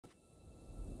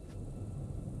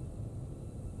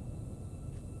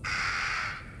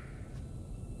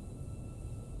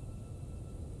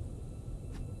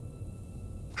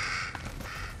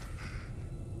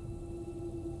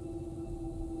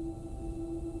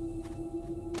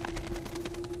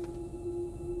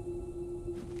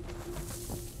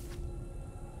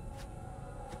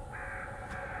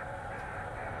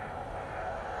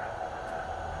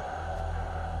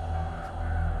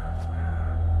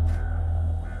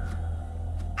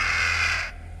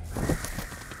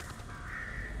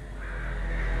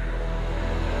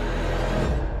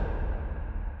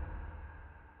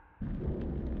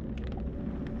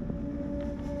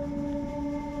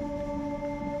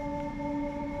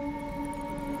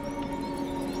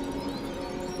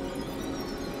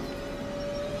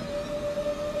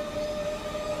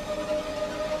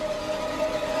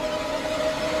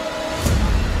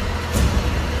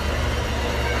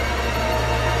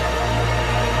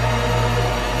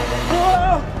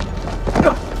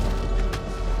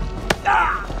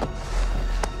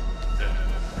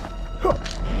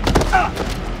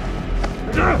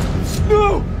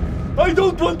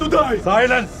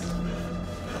Silence!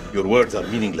 Your words are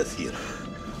meaningless here.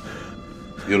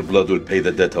 Your blood will pay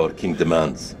the debt our king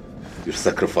demands. Your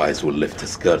sacrifice will lift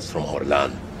his curse from our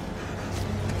land.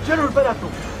 General Berato,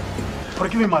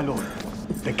 forgive me, my lord.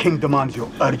 The king demands your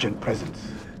urgent presence.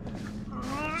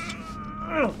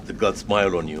 The gods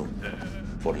smile on you.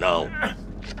 For now.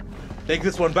 Take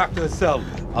this one back to his cell.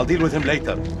 I'll deal with him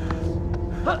later.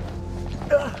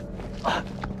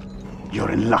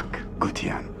 You're in luck,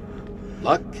 Gutian.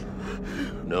 Luck?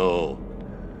 No.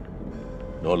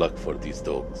 No luck for these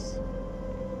dogs.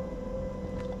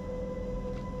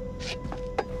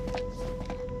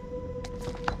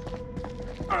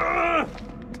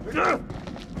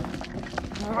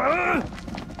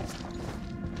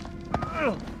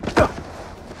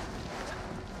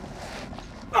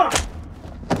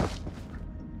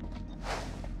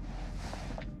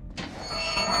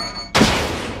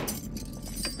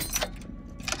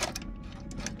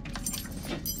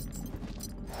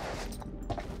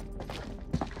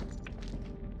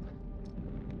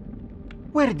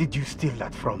 Where did you steal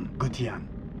that from, Gutian?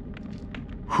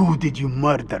 Who did you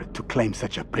murder to claim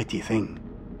such a pretty thing?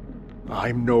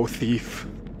 I'm no thief.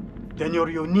 Then you're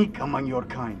unique among your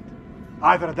kind.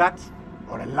 Either that,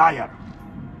 or a liar.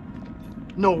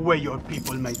 No way your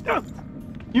people made that.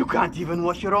 You can't even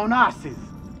wash your own asses,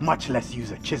 much less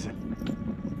use a chisel.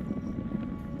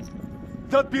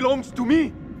 That belongs to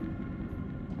me!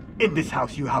 In this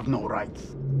house you have no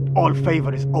rights. All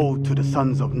favor is owed to the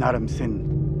sons of Naram Sin.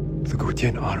 The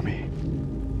Gutian army.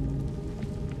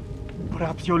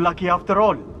 Perhaps you're lucky after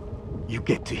all. You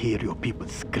get to hear your people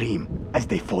scream as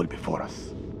they fall before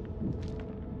us.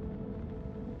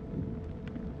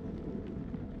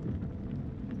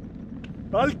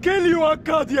 I'll kill you,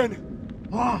 Akkadian!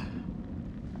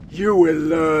 You will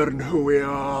learn who we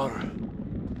are.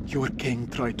 Your king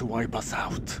tried to wipe us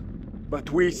out.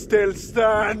 But we still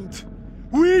stand!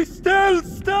 We still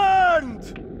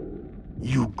stand!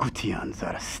 You Gutians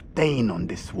are a stain on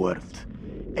this world.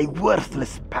 A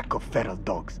worthless pack of feral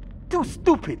dogs. Too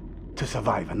stupid to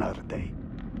survive another day.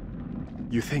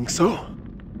 You think so?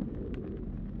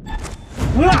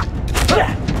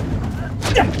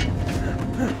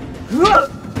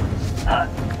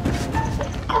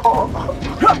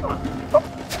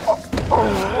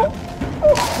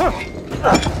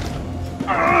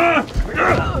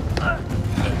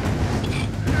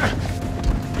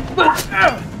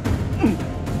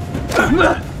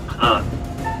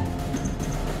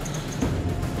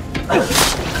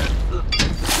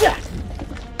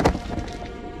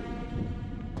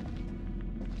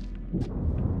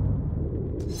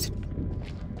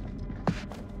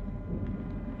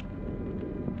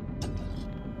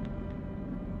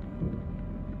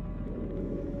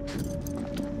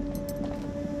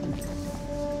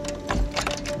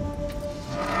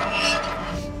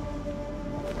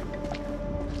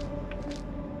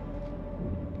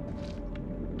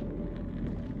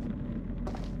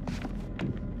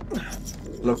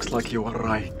 Looks like you are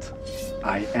right.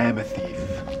 I am a thief.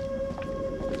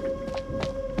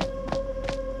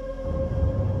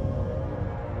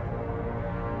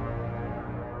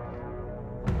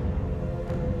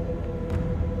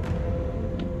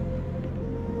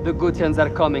 The Gutians are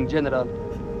coming, General.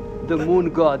 The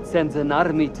Moon God sends an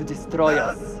army to destroy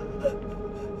us.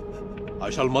 I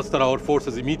shall muster our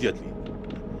forces immediately.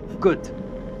 Good.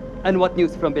 And what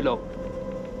news from below?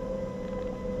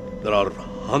 There are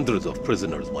hundreds of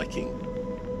prisoners, my king.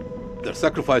 Their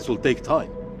sacrifice will take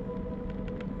time.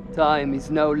 Time is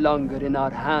no longer in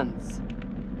our hands.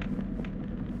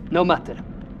 No matter.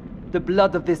 The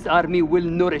blood of this army will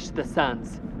nourish the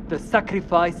sands. The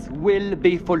sacrifice will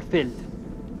be fulfilled.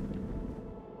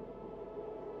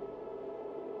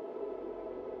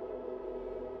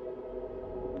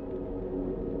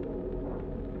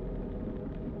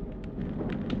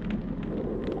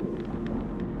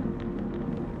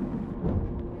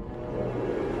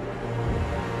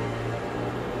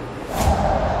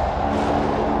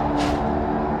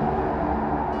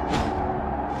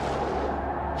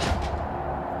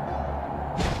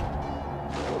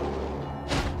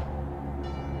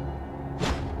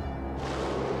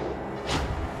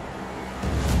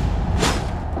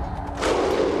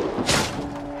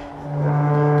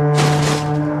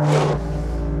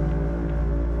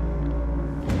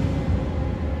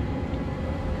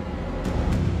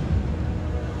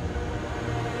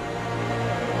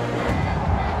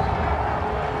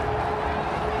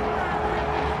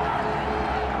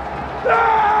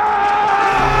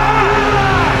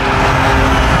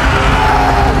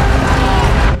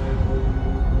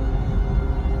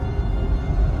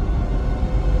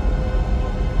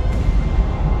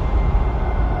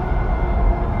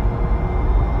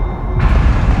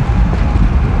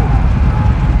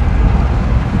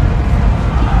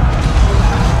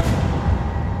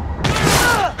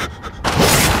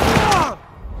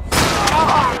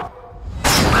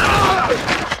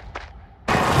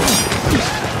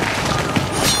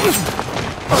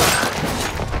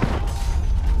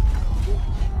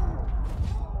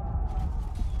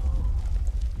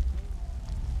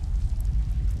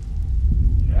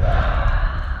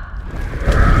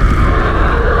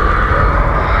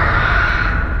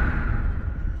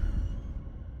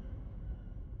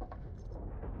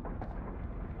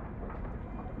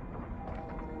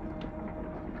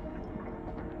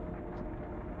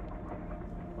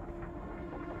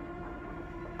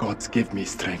 give me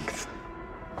strength.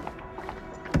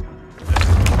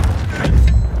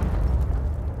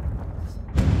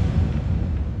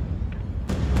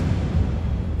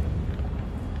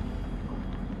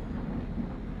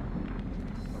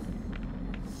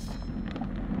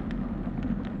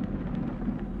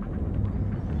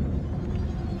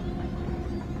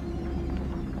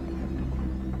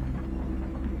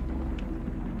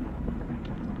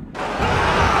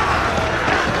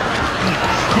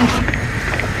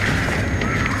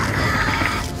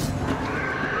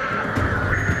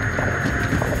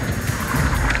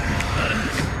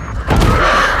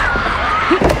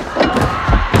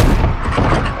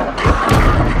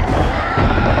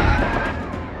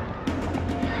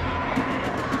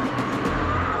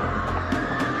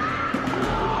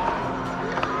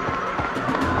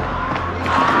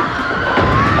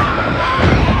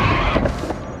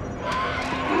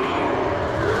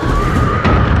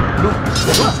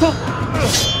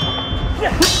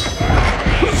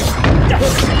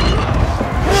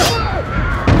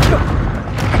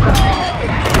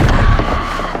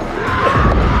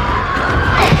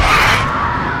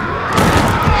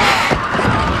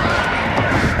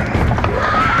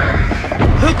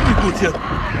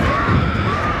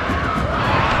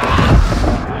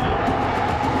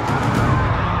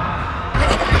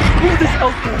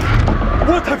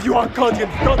 What have you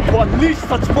Arcadians done to unleash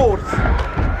such force?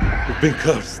 We've been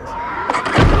cursed.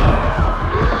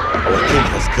 Our king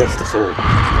has cursed us all.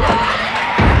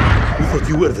 We thought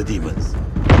you were the demons.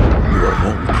 You are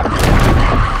wrong.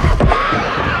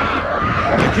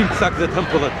 The king sacked the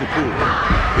temple at Nippur.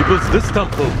 He builds this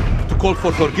temple to call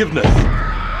for forgiveness.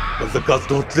 But the gods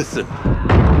don't listen.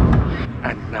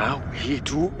 And now he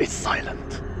too is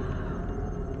silent.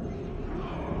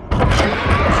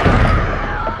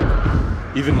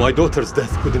 Even my daughter's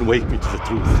death couldn't wake me to the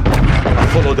truth. I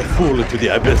followed a fool into the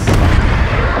abyss.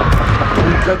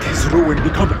 Don't let his ruin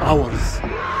become ours.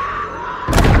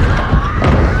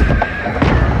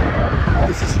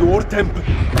 This is your temple.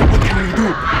 What can we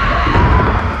do?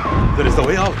 There is a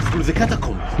way out through the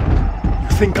catacombs.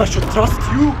 You think I should trust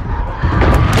you?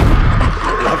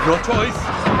 We have no choice.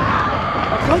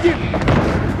 Arcadian!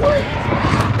 Wait!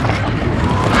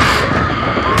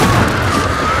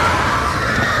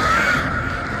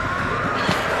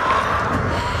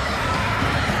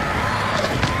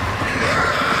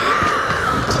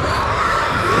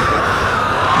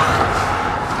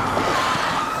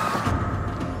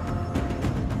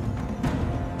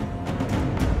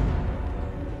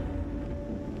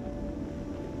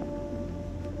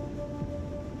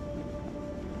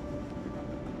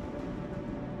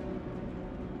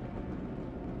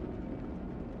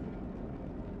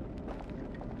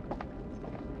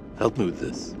 Help me with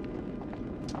this.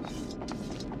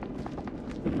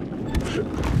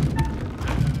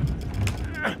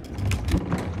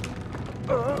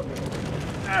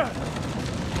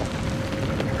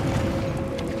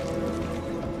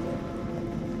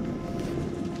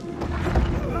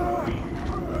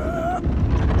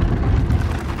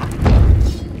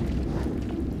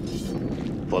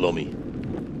 Follow me.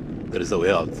 There is a way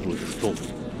out through this tomb.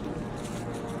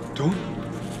 Tomb?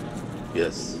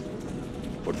 Yes.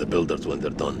 For the builders when they're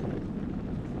done.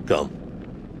 Come.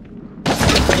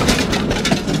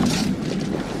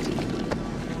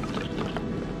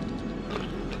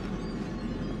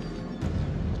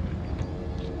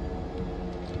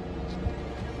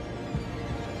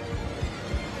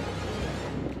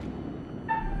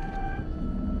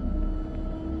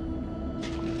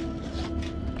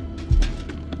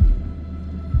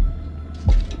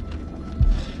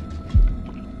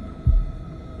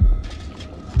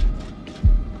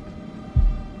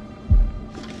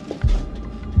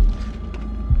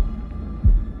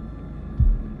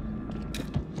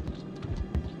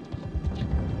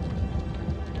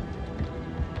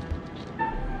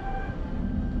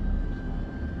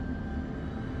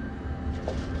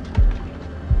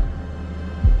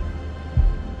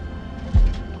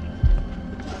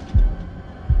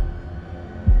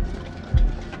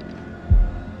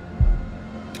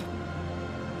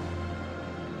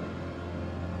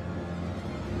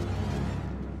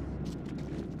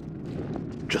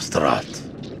 Just a rat.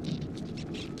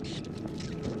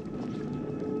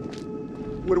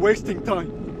 We're wasting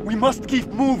time. We must keep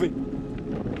moving.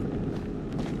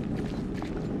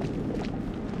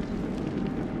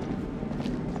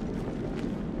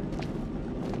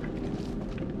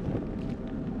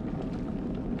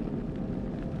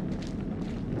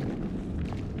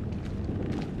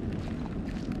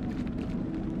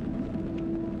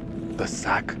 The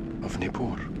sack of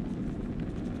Nippur.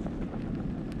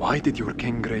 Why did your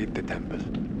king raid the temple?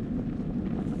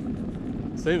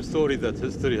 Same story that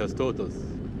history has taught us.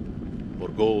 For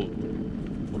gold,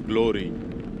 for glory.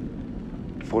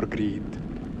 For greed.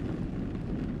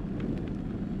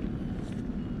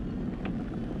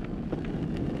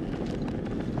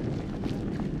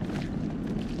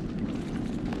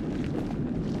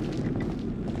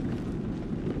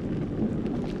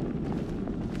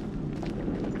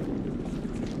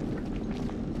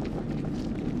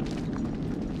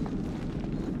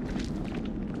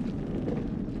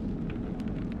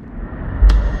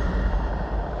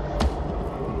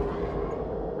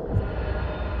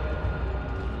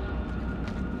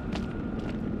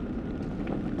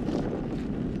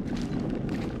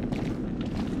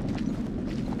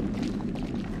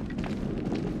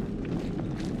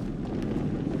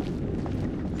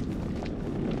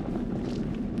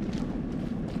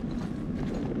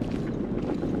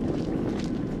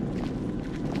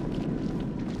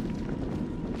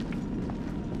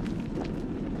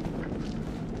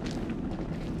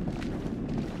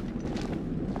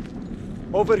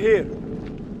 Over here.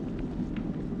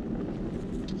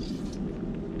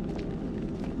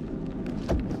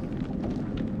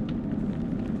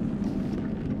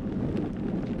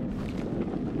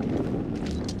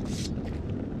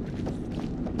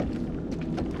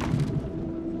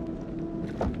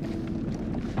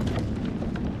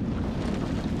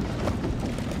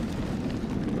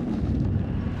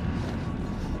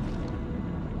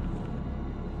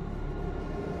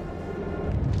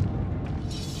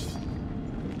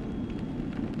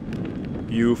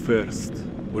 You first.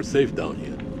 We're safe down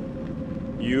here.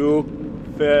 You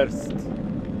first.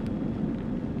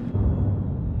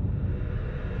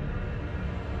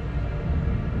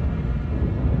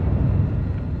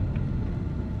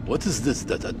 What is this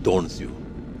that adorns you?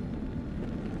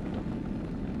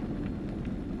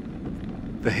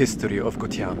 The history of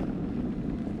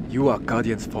Gutian. You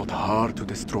Akkadians fought hard to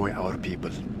destroy our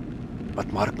people.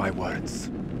 But mark my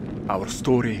words, our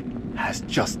story has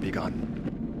just begun.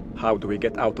 How do we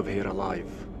get out of here alive?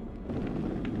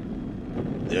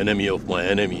 The enemy of my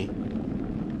enemy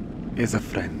Is a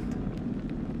friend.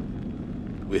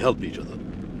 we help each other.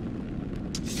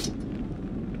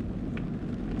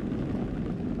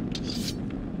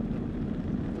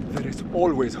 There is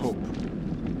always hope.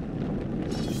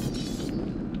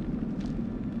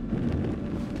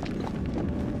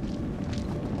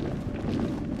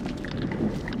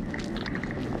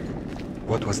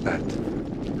 What was that?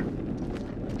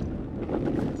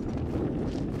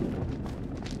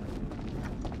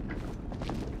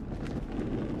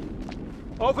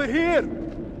 Over here!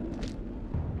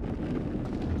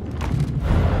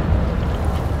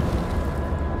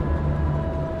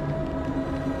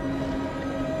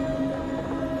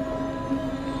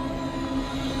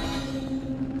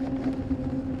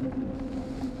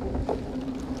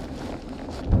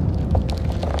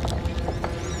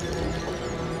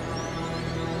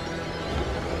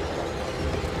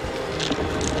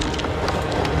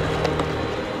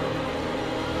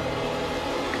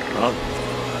 Run.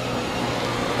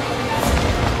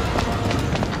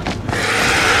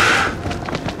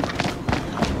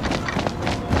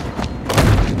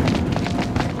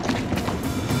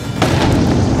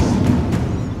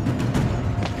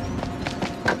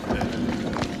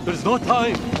 There's no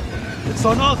time. It's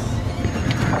on us.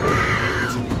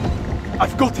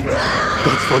 I've got it!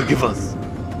 God forgive us.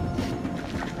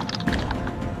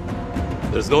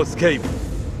 There's no escape.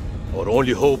 Our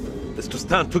only hope is to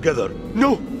stand together.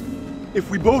 No! If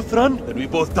we both run, Then we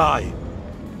both die.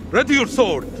 Ready your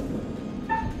sword.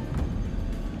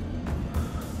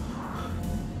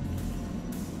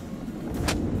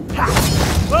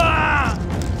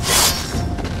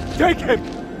 take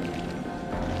him!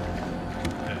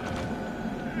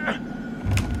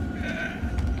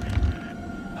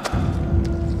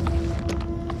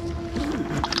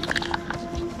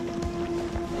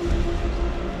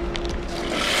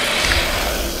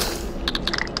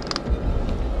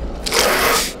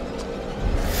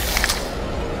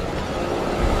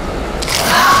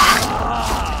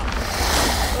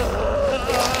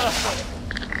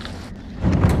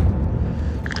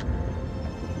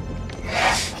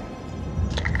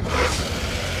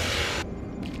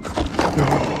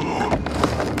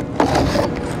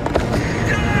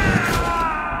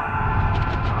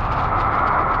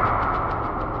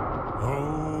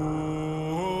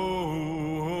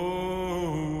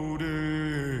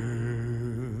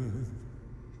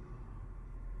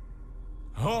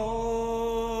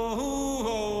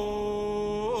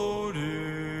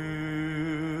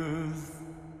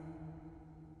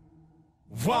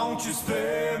 Won't you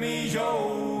spare me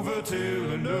over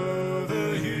till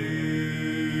another year?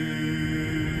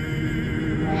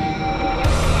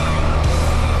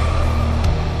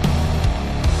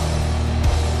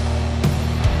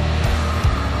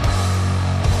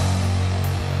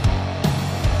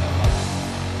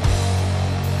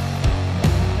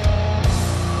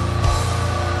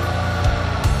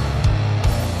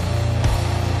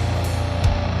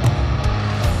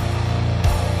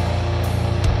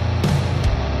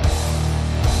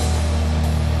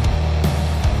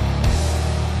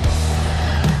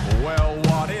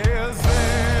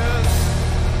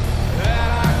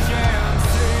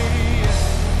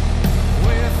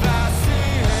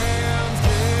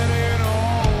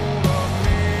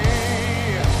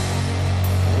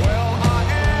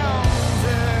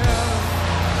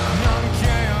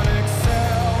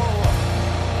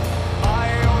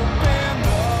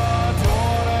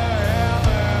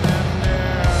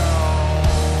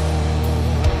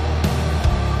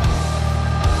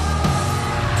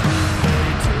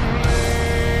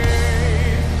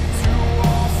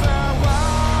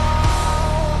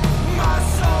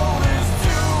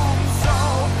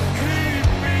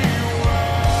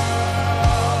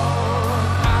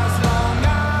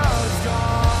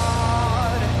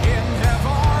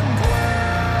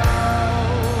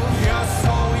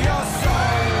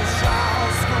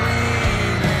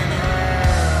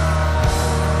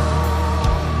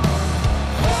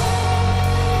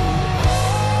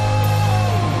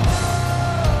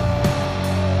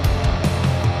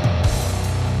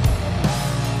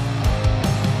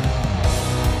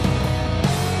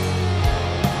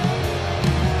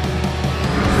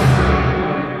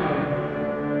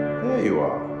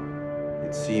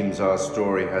 seems our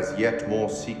story has yet more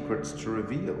secrets to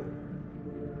reveal.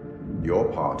 Your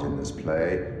part in this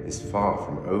play is far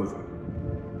from over.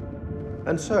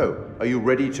 And so, are you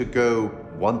ready to go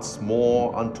once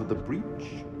more unto the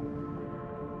breach?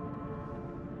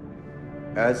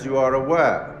 As you are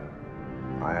aware,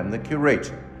 I am the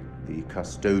Curator, the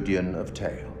custodian of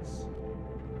tales.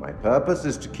 My purpose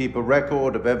is to keep a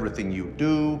record of everything you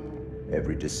do,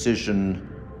 every decision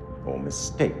or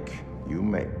mistake you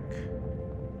make.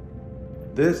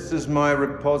 This is my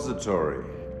repository.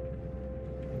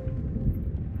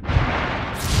 It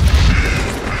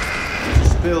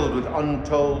is filled with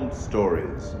untold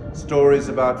stories. Stories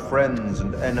about friends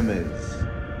and enemies,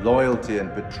 loyalty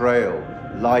and betrayal,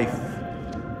 life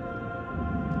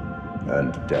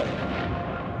and death.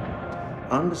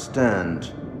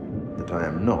 Understand that I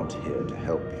am not here to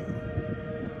help you.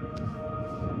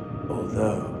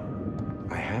 Although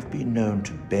I have been known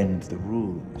to bend the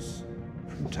rules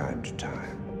from time to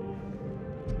time.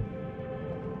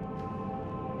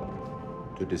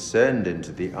 To descend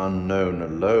into the unknown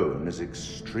alone is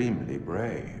extremely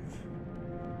brave.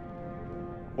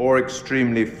 Or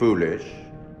extremely foolish.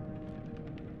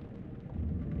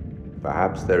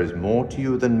 Perhaps there is more to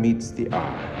you than meets the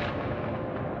eye.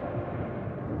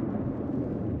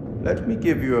 Let me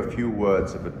give you a few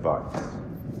words of advice.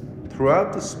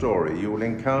 Throughout the story, you will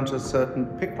encounter certain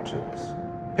pictures.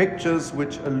 Pictures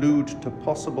which allude to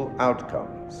possible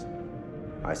outcomes.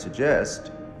 I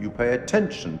suggest you pay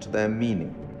attention to their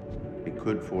meaning. It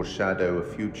could foreshadow a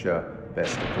future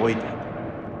best avoided.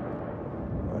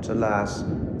 But alas,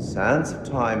 sands of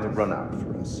time have run out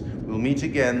for us. We'll meet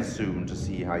again soon to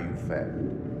see how you fare.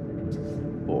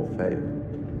 Or fail.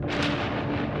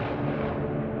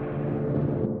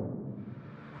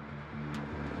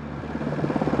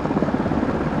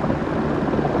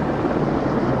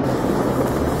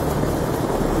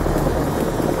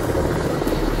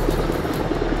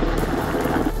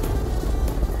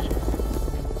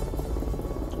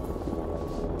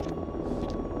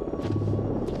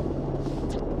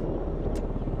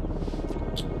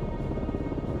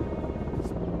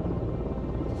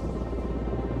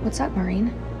 What's up,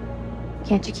 Marine?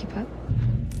 Can't you keep up?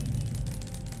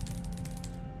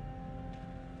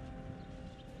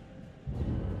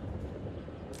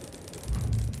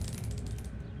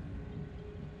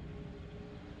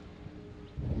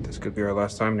 This could be our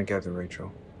last time together,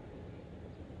 Rachel.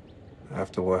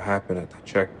 After what happened at the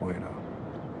checkpoint,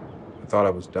 I thought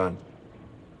I was done.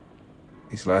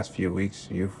 These last few weeks,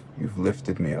 you've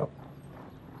lifted me up.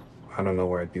 I don't know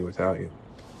where I'd be without you.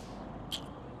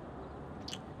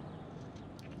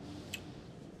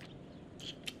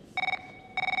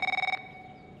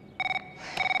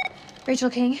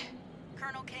 Rachel King?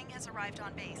 Colonel King has arrived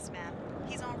on base, ma'am.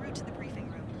 He's en route to the briefing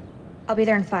room. I'll be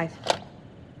there in 5.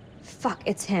 Fuck,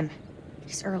 it's him.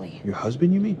 He's early. Your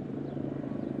husband, you mean?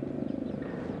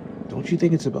 Don't you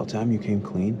think it's about time you came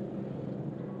clean?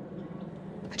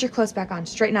 Put your clothes back on.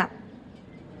 Straighten up.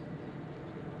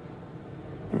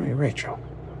 I mean, Rachel,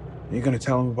 are you gonna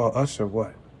tell him about us or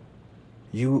what?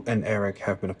 You and Eric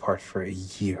have been apart for a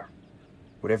year.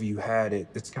 Whatever you had,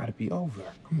 it's gotta be over.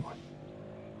 Come on.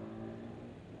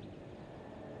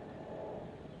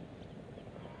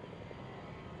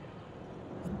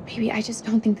 Baby, I just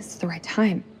don't think this is the right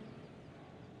time.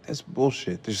 That's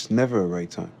bullshit. There's never a right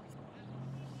time.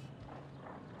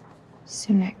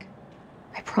 Soon, Nick.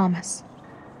 I promise.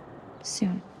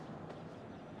 Soon.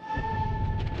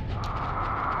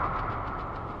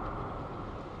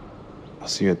 I'll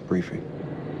see you at the briefing.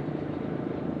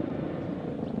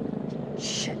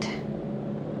 Shit.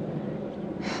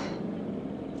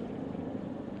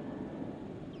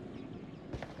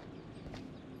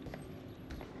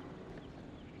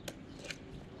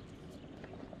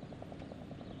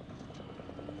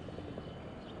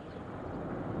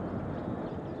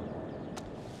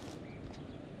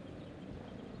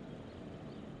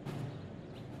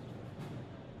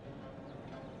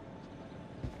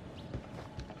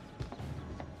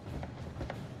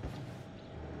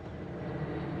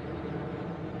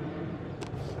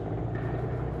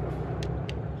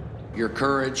 Your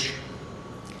courage,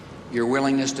 your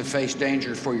willingness to face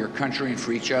danger for your country and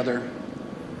for each other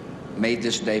made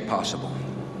this day possible.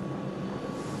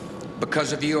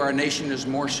 Because of you, our nation is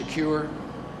more secure.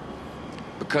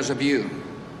 Because of you,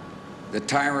 the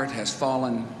tyrant has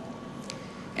fallen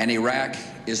and Iraq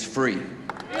is free.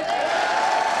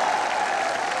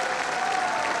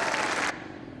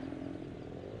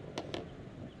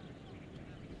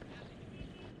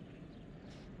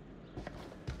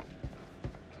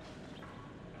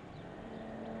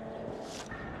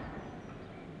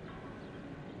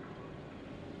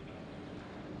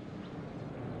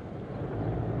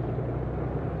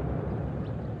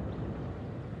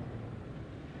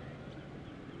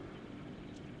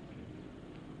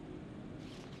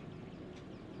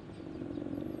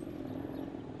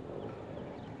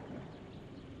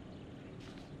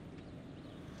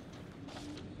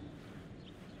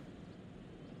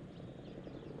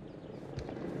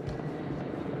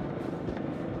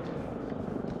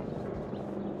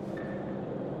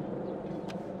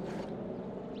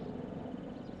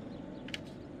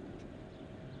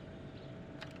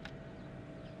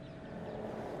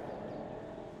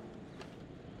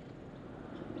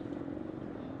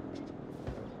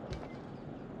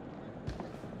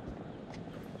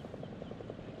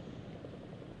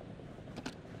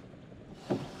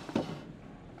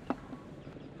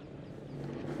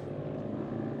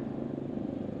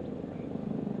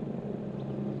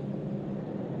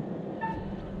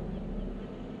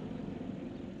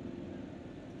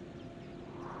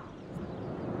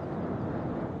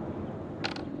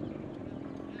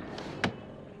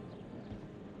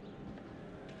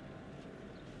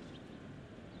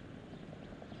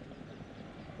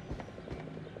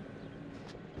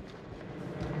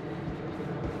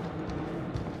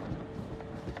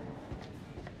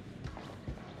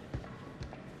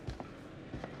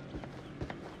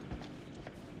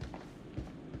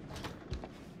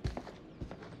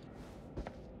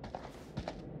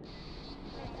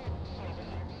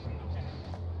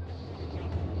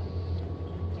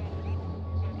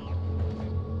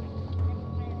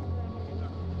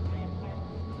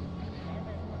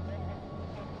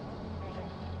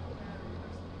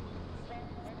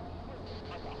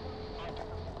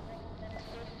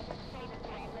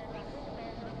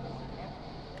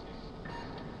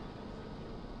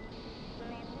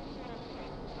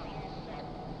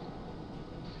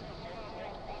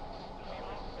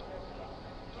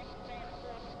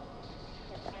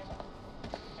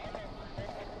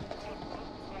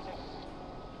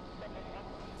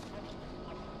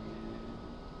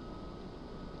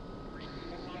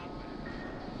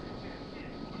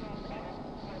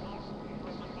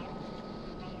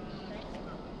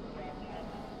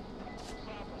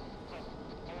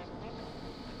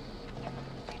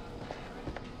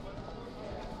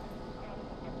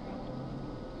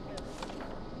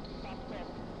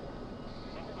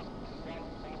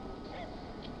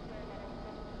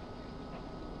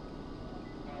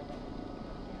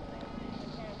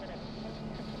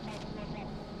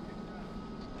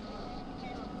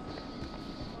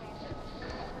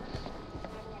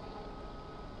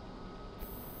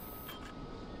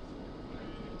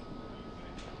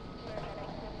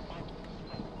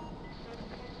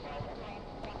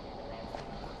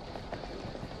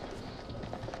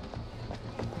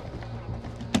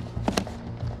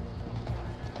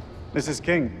 Mrs.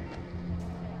 King.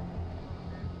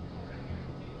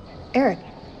 Eric.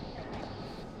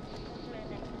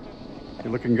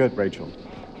 You're looking good, Rachel.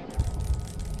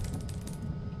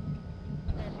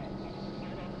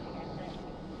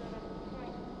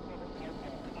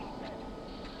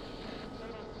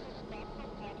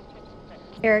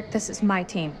 Eric, this is my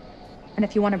team. And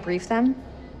if you want to brief them,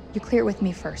 you clear it with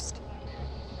me first.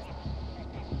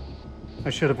 I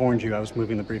should have warned you I was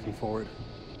moving the briefing forward.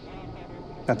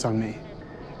 That's on me.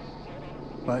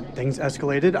 But things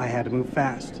escalated, I had to move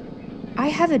fast. I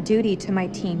have a duty to my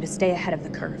team to stay ahead of the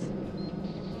curve.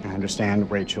 I understand,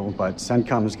 Rachel, but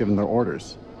CENTCOM has given their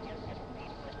orders.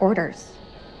 Orders?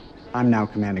 I'm now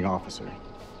commanding officer.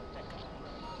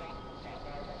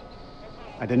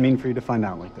 I didn't mean for you to find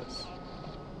out like this.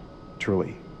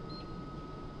 Truly.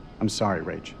 I'm sorry,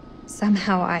 Rach.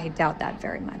 Somehow I doubt that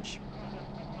very much.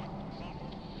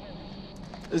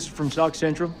 This is from SOC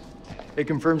Central. It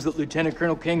confirms that Lieutenant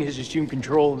Colonel King has assumed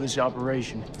control of this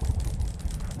operation.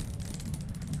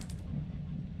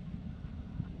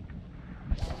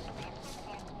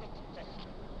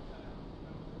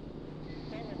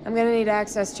 I'm gonna need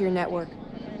access to your network.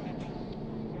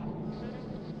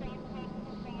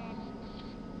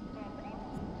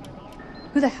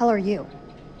 Who the hell are you?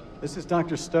 This is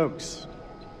Dr. Stokes.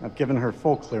 I've given her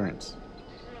full clearance.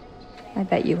 I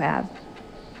bet you have.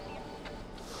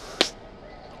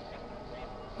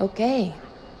 Okay.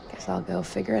 Guess I'll go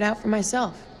figure it out for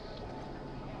myself.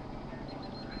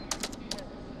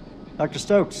 Dr.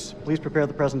 Stokes, please prepare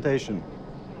the presentation.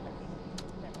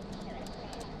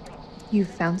 You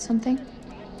found something?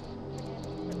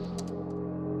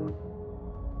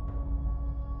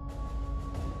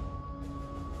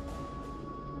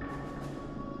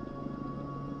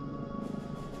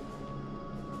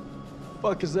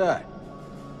 Fuck is that?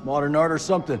 Modern art or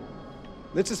something?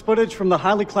 This is footage from the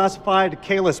highly classified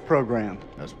Kalis program.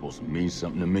 That's supposed to mean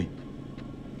something to me.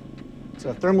 It's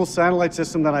a thermal satellite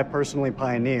system that I personally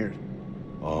pioneered.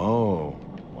 Oh,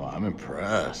 well, I'm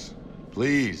impressed.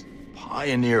 Please,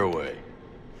 pioneer away.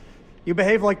 You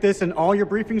behave like this in all your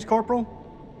briefings, Corporal?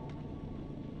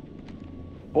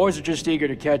 Boys are just eager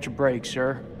to catch a break,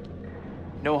 sir.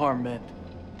 No harm meant.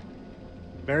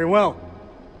 Very well.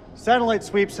 Satellite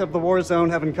sweeps of the war zone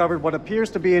have uncovered what appears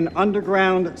to be an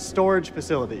underground storage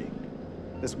facility.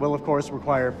 This will, of course,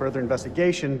 require further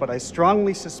investigation, but I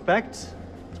strongly suspect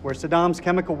it's where Saddam's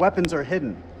chemical weapons are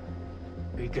hidden.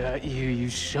 We got you, you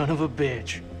son of a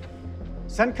bitch.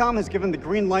 CENTCOM has given the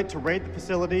green light to raid the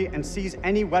facility and seize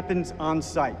any weapons on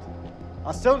site.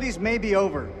 Hostilities may be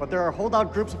over, but there are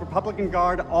holdout groups of Republican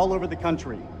Guard all over the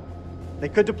country. They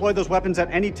could deploy those weapons at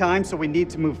any time, so we need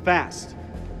to move fast.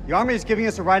 The Army is giving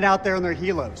us a ride out there in their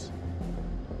helos.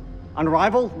 On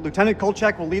arrival, Lieutenant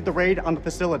Kolchak will lead the raid on the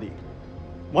facility.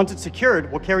 Once it's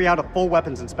secured, we'll carry out a full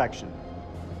weapons inspection.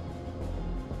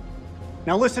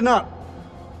 Now listen up.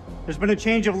 There's been a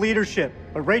change of leadership,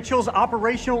 but Rachel's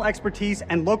operational expertise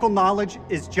and local knowledge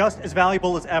is just as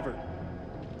valuable as ever.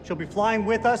 She'll be flying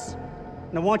with us,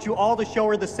 and I want you all to show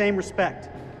her the same respect.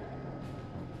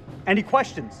 Any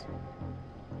questions?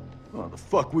 What the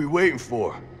fuck we waiting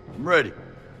for? I'm ready.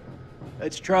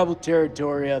 That's tribal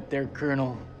territory out there,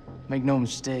 Colonel. Make no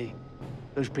mistake.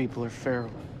 Those people are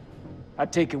feral. I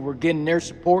take it we're getting their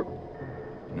support?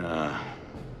 Nah.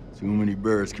 Too many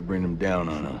birds could bring them down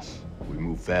on us. We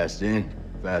move fast in,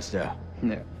 fast out.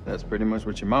 Yeah, that's pretty much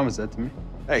what your mama said to me.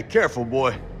 Hey, careful,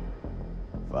 boy.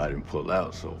 If I didn't pull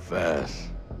out so fast,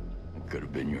 I could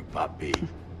have been your papi.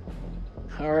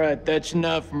 All right, that's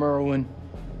enough, Merwin.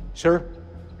 Sir,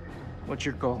 what's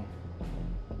your call?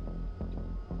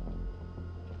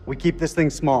 We keep this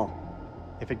thing small.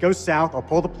 If it goes south, I'll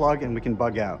pull the plug and we can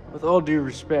bug out. With all due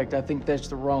respect, I think that's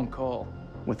the wrong call.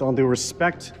 With all due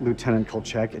respect, Lieutenant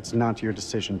Kolchak, it's not your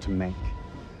decision to make.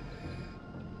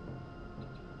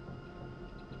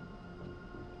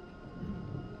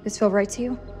 This feel right to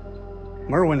you?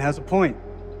 Merwin has a point.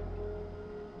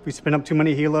 If we spin up too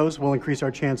many helos, we'll increase our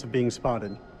chance of being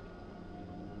spotted.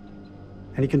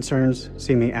 Any concerns,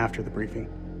 see me after the briefing.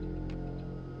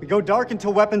 We go dark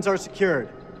until weapons are secured.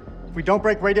 If we don't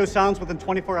break radio sounds within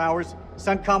 24 hours,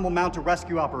 CENTCOM will mount a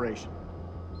rescue operation.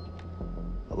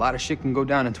 A lot of shit can go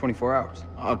down in 24 hours.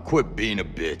 I'll quit being a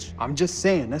bitch. I'm just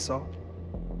saying, that's all.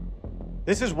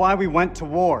 This is why we went to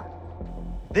war.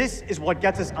 This is what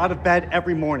gets us out of bed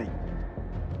every morning.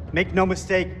 Make no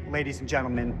mistake, ladies and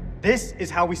gentlemen, this is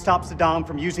how we stop Saddam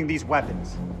from using these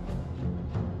weapons.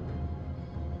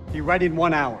 Be ready in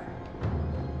 1 hour.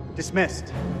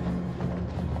 Dismissed.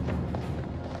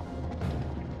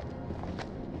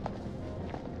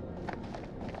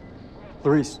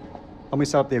 Clarice, help me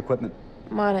set up the equipment.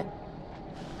 I'm on it.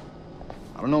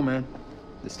 I don't know, man.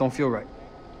 This don't feel right.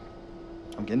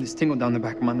 I'm getting this tingle down the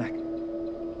back of my neck.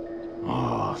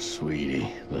 Oh,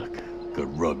 sweetie. Look, good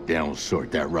rub down will sort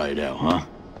that right out, huh?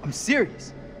 I'm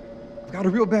serious. I've got a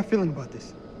real bad feeling about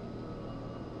this.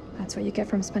 That's what you get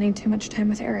from spending too much time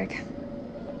with Eric.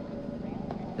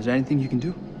 Is there anything you can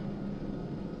do?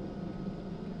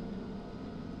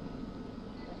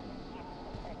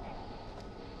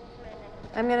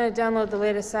 I'm gonna download the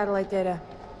latest satellite data.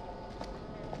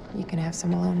 You can have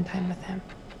some alone time with him.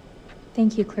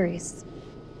 Thank you, Clarice.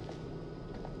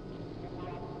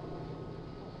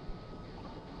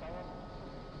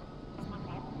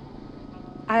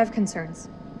 I have concerns.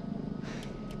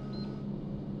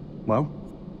 Well?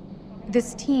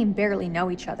 This team barely know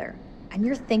each other, and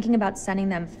you're thinking about sending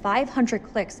them 500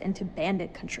 clicks into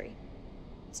bandit country.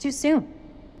 It's too soon.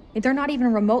 They're not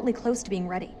even remotely close to being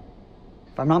ready.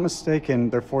 If I'm not mistaken,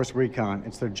 they're force recon.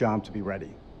 It's their job to be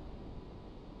ready.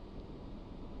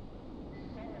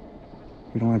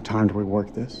 We don't have time to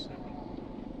rework this.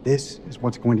 This is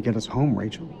what's going to get us home,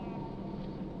 Rachel.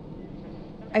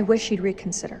 I wish you'd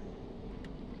reconsider.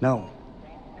 No.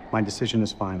 My decision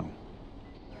is final.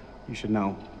 You should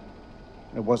know.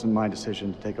 It wasn't my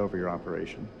decision to take over your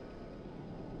operation.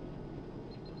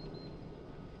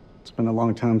 It's been a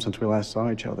long time since we last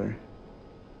saw each other.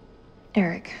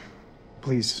 Eric.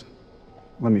 Please,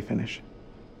 let me finish.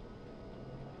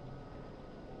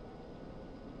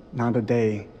 Not a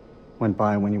day went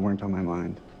by when you weren't on my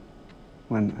mind.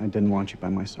 When I didn't want you by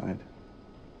my side.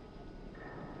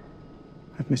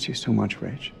 I've missed you so much,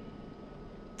 Rach.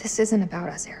 This isn't about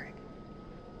us, Eric.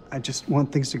 I just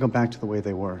want things to go back to the way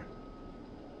they were.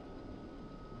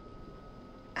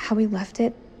 How we left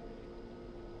it,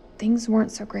 things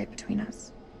weren't so great between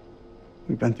us.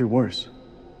 We've been through worse.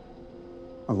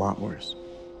 A lot worse.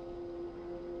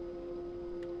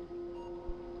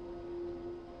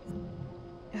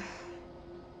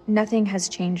 Nothing has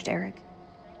changed, Eric.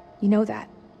 You know that.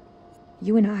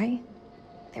 You and I,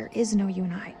 there is no you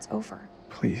and I. It's over.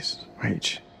 Please,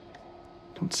 Rach.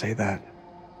 Don't say that.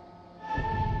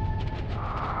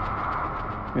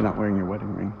 You're not wearing your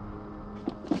wedding ring.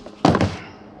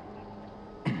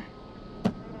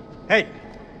 Hey,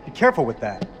 be careful with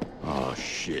that. Oh,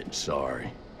 shit,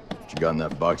 sorry. What you got in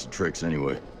that box of tricks,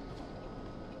 anyway?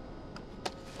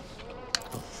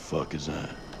 The fuck is that?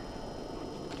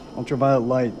 Ultraviolet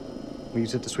light. We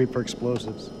use it to sweep for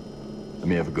explosives. Let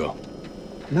me have a go.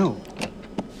 No.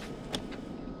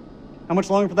 How much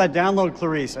longer for that download,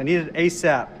 Clarice? I need it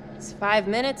ASAP. Is 5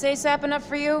 minutes ASAP enough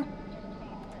for you?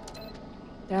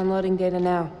 Downloading data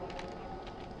now.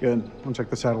 Good. I'll check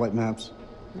the satellite maps.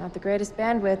 Not the greatest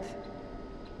bandwidth.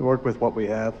 We work with what we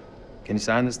have. Can you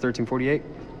sign this 1348?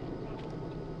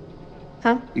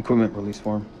 Huh? Equipment release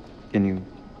form. Can you?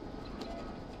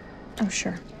 Oh,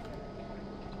 sure.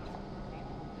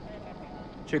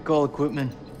 Check all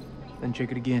equipment, then check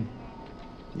it again.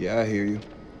 Yeah, I hear you.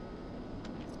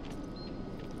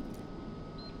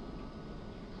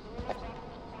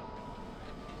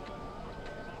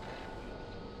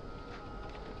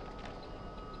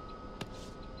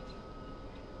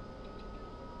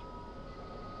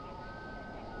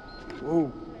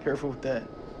 Whoa, careful with that.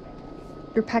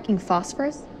 You're packing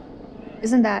phosphorus?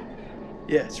 Isn't that...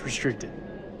 Yeah, it's restricted.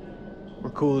 We're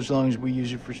cool as long as we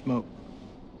use it for smoke.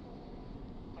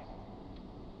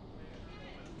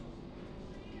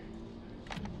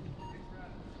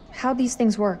 How'd these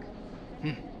things work?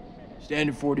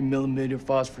 Standard 40mm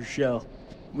phosphor shell.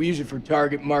 We use it for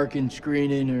target marking,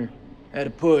 screening, or at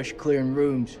a push, clearing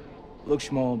rooms. Looks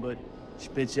small, but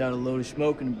spits out a load of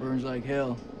smoke and it burns like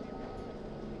hell.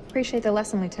 Appreciate the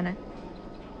lesson, Lieutenant.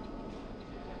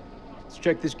 Let's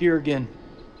check this gear again.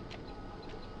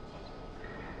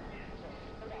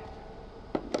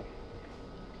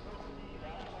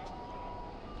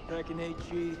 Packing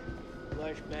HE,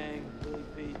 flashbang, Billy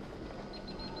Pete.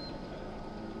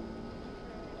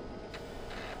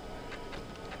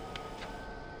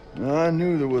 I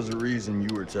knew there was a reason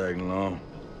you were tagging along.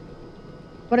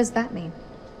 What does that mean?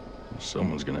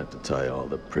 Someone's gonna have to tie all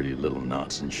the pretty little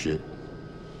knots and shit.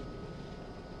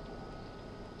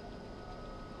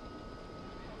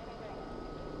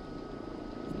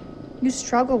 You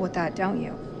struggle with that, don't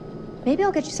you? Maybe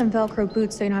I'll get you some Velcro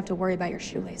boots so you don't have to worry about your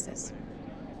shoelaces.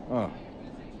 Oh.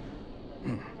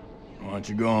 Why don't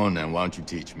you go on then? Why don't you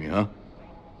teach me, huh?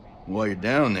 While you're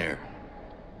down there.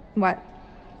 What?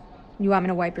 You want me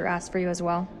to wipe your ass for you as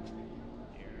well?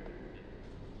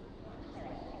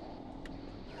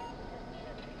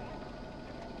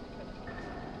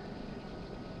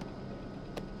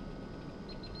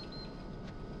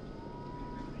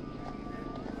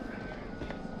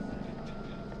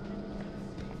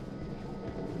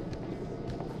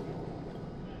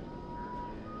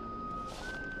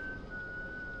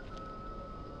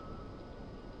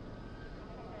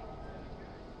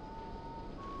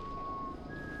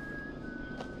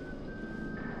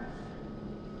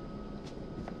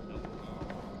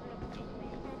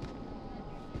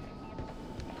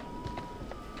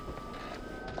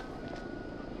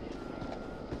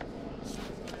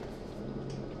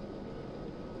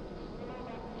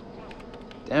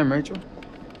 Damn, Rachel.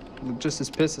 You look just as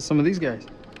pissed as some of these guys.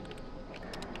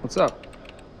 What's up?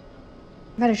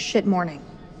 I've had a shit morning.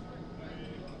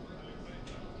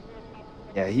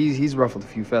 Yeah, he's ruffled a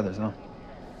few feathers, huh?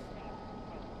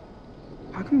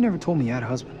 How come you never told me you had a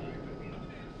husband?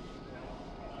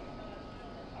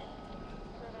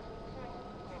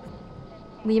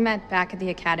 We met back at the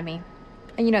academy.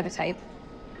 And you know the type.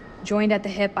 Joined at the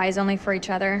hip, eyes only for each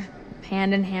other,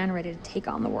 hand in hand, ready to take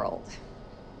on the world.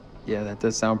 Yeah, that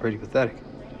does sound pretty pathetic.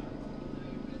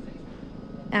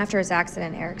 After his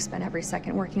accident, Eric spent every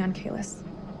second working on Kalis.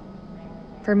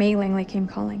 For me, Langley came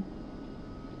calling.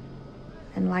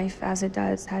 And life, as it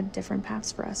does, had different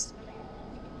paths for us.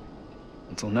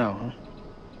 Until now, huh?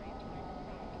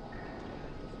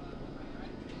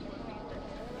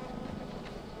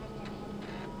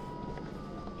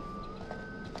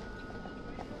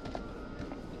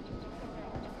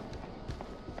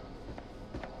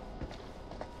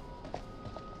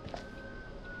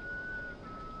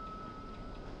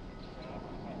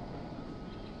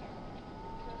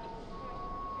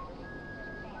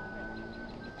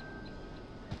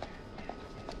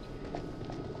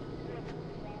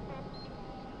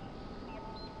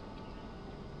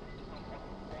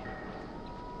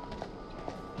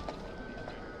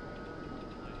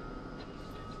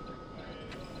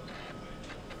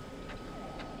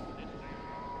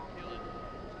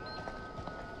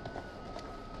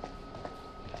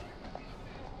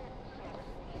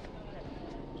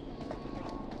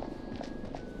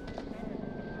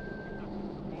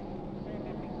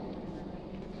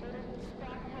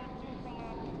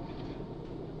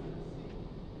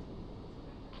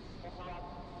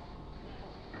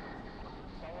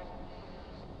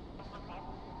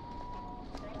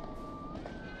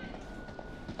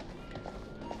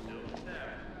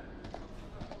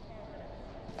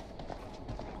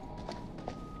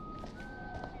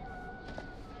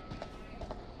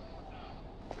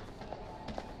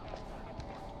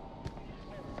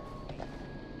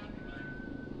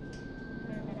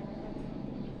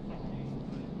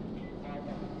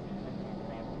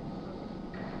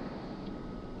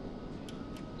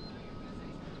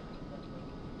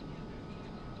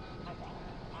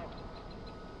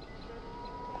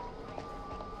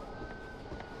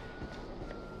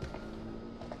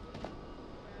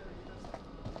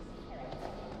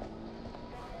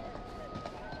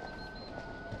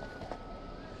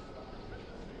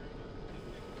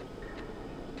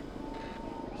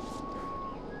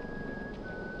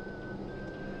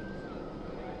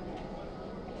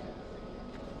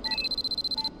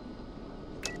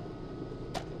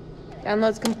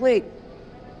 Download's complete.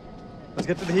 Let's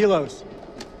get to the helos.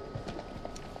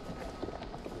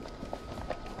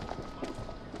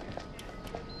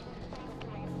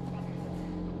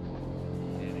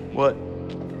 What?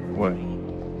 What?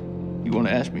 You want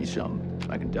to ask me something?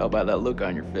 I can tell by that look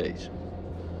on your face.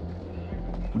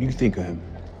 What do you think of him?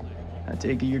 I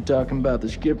take it you're talking about the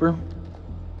skipper?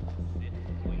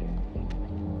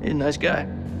 He's a nice guy.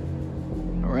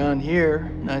 Around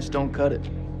here, nice don't cut it.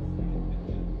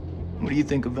 What do you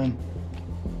think of him?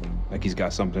 Like he's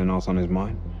got something else on his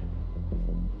mind?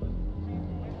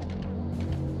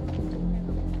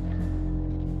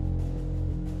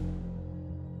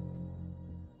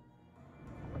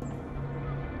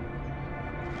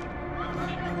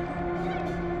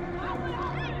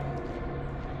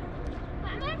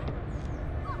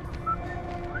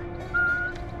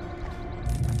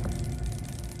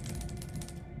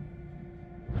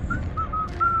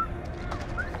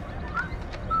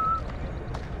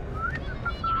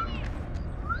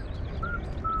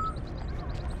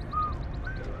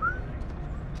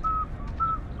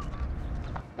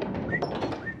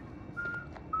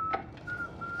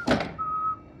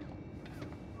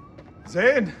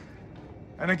 زين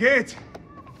أنا جيت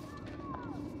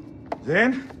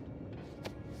زين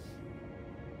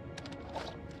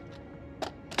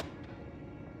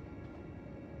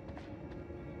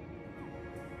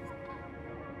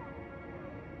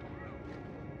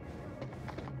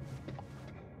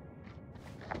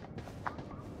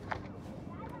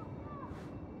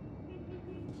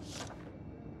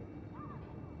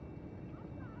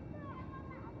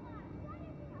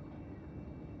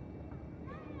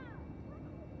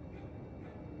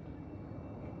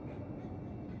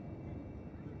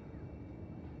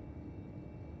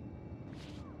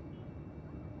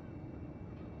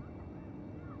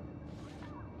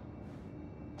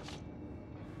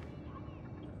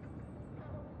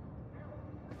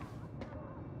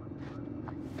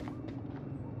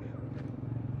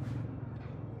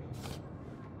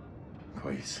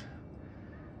كويس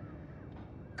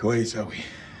كويس أوي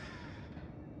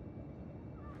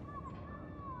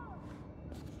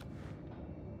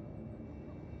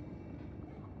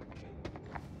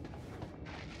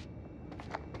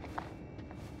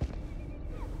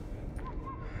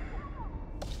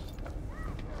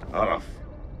عرف.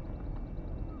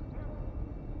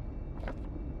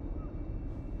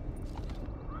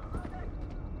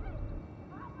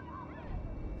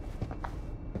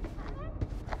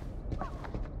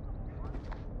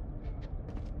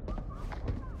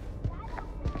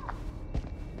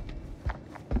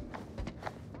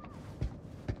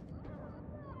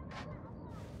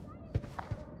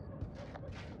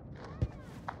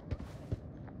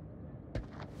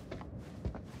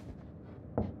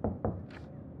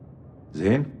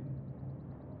 زين؟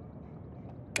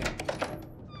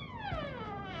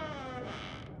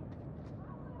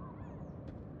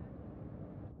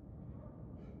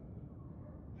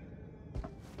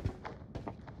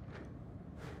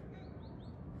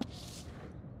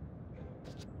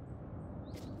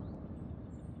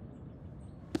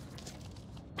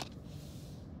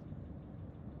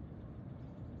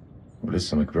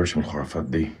 ولسه ما كبرش من الخرافات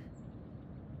دي.